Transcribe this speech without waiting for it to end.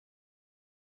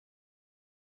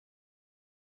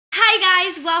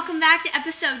guys, welcome back to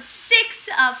episode 6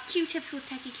 of Q-Tips with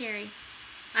Techie Cari.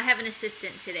 I have an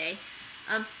assistant today.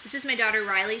 This is my daughter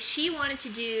Riley. She wanted to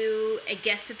do a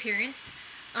guest appearance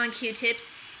on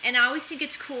Q-Tips, and I always think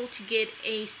it's cool to get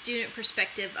a student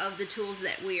perspective of the tools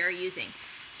that we are using.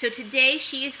 So today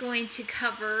she is going to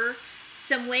cover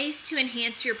some ways to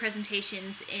enhance your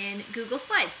presentations in Google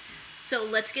Slides. So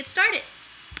let's get started.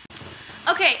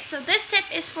 Okay, so this tip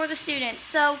is for the students.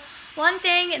 So one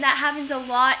thing that happens a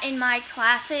lot in my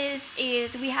classes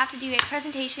is we have to do a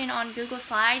presentation on Google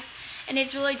Slides, and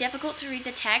it's really difficult to read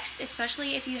the text,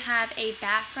 especially if you have a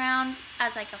background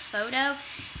as like a photo.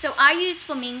 So I use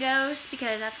flamingos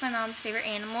because that's my mom's favorite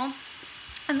animal,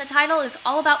 and the title is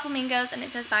all about flamingos, and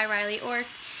it says by Riley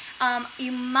Orts.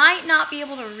 You might not be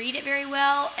able to read it very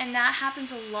well, and that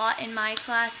happens a lot in my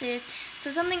classes.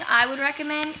 So something I would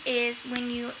recommend is when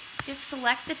you just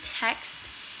select the text,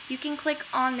 you can click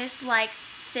on this like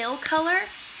fill color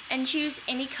and choose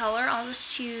any color. I'll just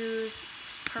choose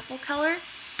purple color,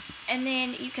 and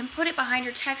then you can put it behind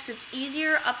your text so it's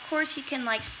easier. Of course, you can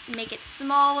like make it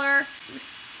smaller.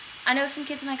 I know some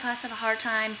kids in my class have a hard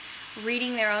time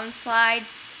reading their own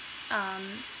slides.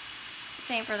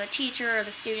 Same for the teacher or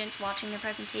the students watching the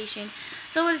presentation.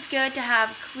 So it's good to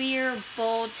have clear,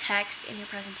 bold text in your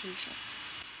presentation.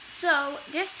 So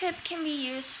this tip can be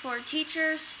used for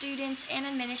teachers, students, and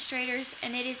administrators,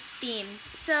 and it is themes.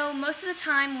 So most of the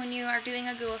time when you are doing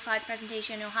a Google Slides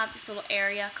presentation, you'll have this little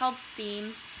area called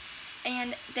themes,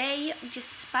 and they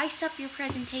just spice up your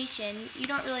presentation. You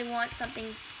don't really want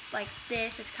something like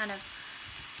this. It's kind of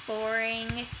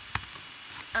boring,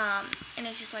 and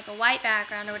it's just like a white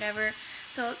background or whatever.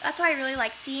 So that's why I really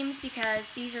like themes, because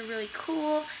these are really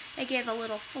cool. They give a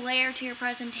little flair to your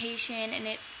presentation, and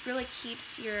it really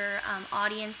keeps your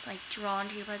audience like drawn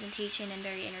to your presentation and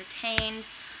very entertained.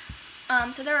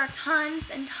 So there are tons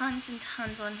and tons and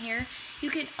tons on here.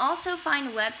 You can also find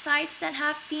websites that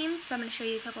have themes, so I'm going to show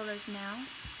you a couple of those now.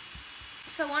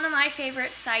 So one of my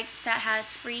favorite sites that has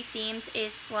free themes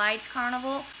is Slides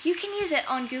Carnival. You can use it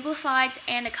on Google Slides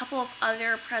and a couple of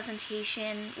other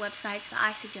presentation websites, but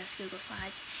I suggest Google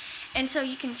Slides. And so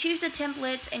you can choose the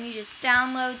templates and you just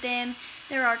download them.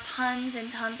 There are tons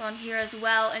and tons on here as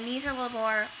well, and these are a little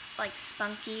more like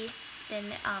spunky than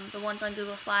the ones on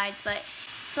Google Slides. But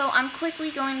so I'm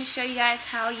quickly going to show you guys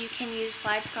how you can use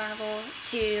Slides Carnival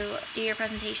to do your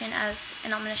presentation,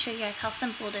 and I'm going to show you guys how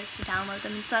simple it is to download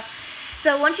them and stuff.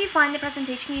 So once you find the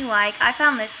presentation you like, I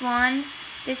found this one.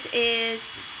 This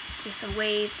is just a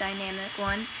wave dynamic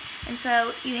one. And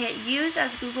so you hit use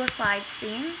as Google Slides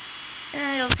theme, and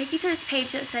then it'll take you to this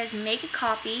page that says make a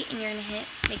copy, and you're going to hit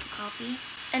make a copy.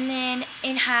 And then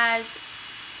it has,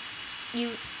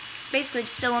 you basically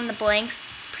just fill in the blanks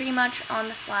pretty much on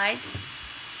the slides.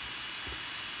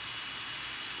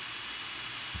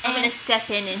 I'm going to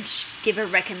step in and give a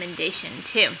recommendation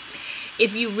too.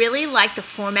 If you really like the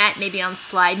format, maybe on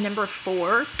slide number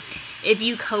 4, if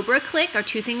you cobra click or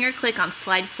 2-finger click on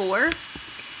slide 4,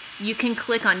 you can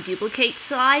click on duplicate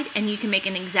slide and you can make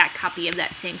an exact copy of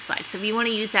that same slide. So if you want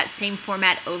to use that same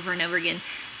format over and over again,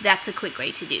 that's a quick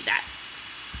way to do that.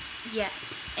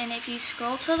 Yes, and if you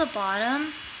scroll to the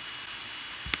bottom,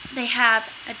 they have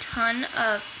a ton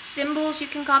of symbols you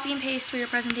can copy and paste for your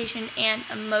presentation, and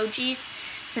emojis,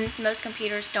 since most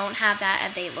computers don't have that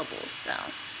available. So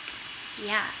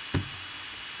yeah,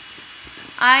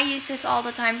 I use this all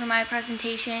the time for my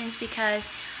presentations because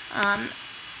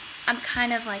I'm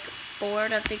kind of like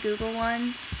bored of the Google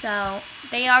ones. So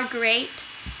they are great,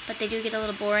 but they do get a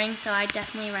little boring, so I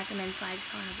definitely recommend Slides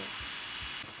Carnival.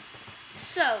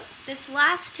 So this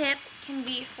last tip can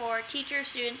be for teachers,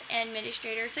 students, and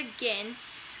administrators again.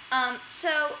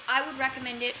 So I would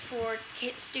recommend it for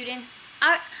students.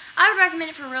 I would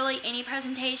recommend it for really any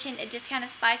presentation. It just kind of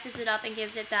spices it up and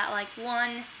gives it that like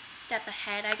one step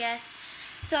ahead, I guess.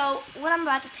 So what I'm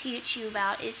about to teach you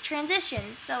about is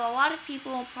transitions. So a lot of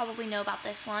people probably know about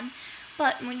this one,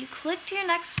 but when you click to your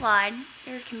next slide,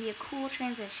 there can be a cool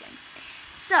transition.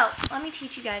 So let me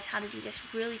teach you guys how to do this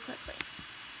really quickly.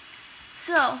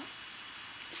 So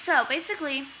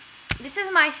basically, this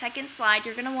is my second slide.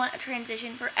 You're going to want a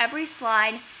transition for every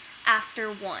slide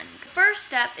after one. The first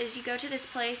step is you go to this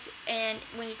place, and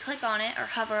when you click on it or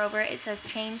hover over it, it says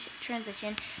change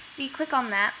transition. So you click on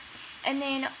that, and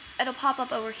then it'll pop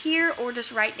up over here or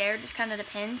just right there, just kind of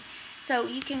depends. So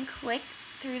you can click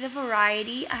through the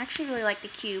variety. I actually really like the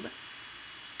cube.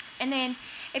 And then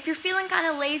if you're feeling kind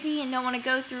of lazy and don't want to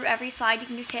go through every slide, you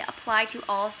can just hit apply to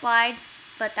all slides,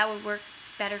 but that would work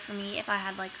better for me if I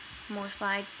had like more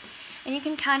slides. And you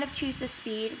can kind of choose the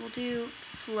speed. We'll do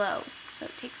slow, so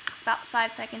it takes about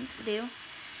 5 seconds to do.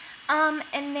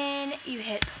 And then you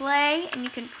hit play and you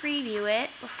can preview it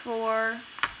before,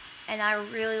 and I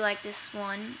really like this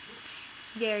one. It's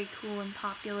very cool and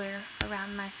popular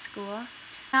around my school.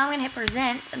 Now I'm going to hit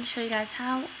present and show you guys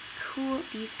how cool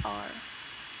these are.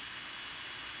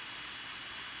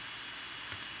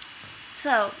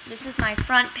 So this is my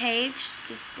front page,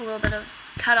 just a little bit of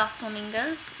cut off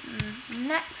flamingos.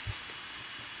 Next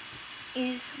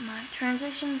is my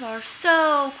transitions are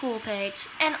so cool page.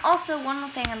 And also one more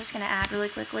thing I'm just going to add really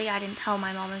quickly. I didn't tell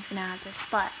my mom I was going to add this,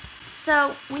 but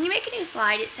so when you make a new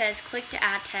slide, it says click to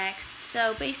add text.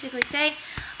 So basically say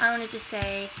I want to just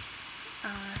say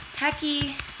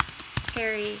Techie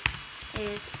Cari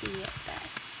is the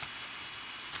best.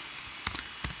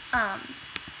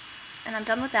 And I'm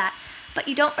done with that. But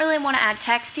you don't really want to add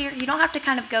text here. You don't have to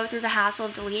kind of go through the hassle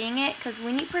of deleting it, because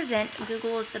when you present,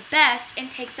 Google is the best and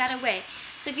takes that away.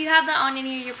 So if you have that on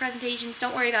any of your presentations,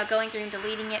 don't worry about going through and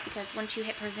deleting it, because once you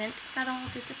hit present, that all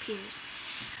disappears.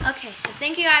 Okay, so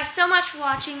thank you guys so much for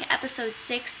watching episode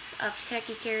 6 of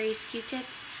Techie Cari's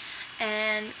Q-Tips.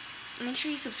 And make sure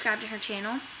you subscribe to her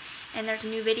channel. And there's a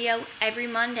new video every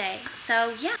Monday.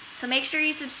 So yeah, so make sure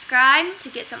you subscribe to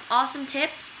get some awesome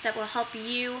tips that will help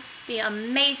you be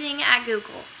amazing at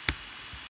Google.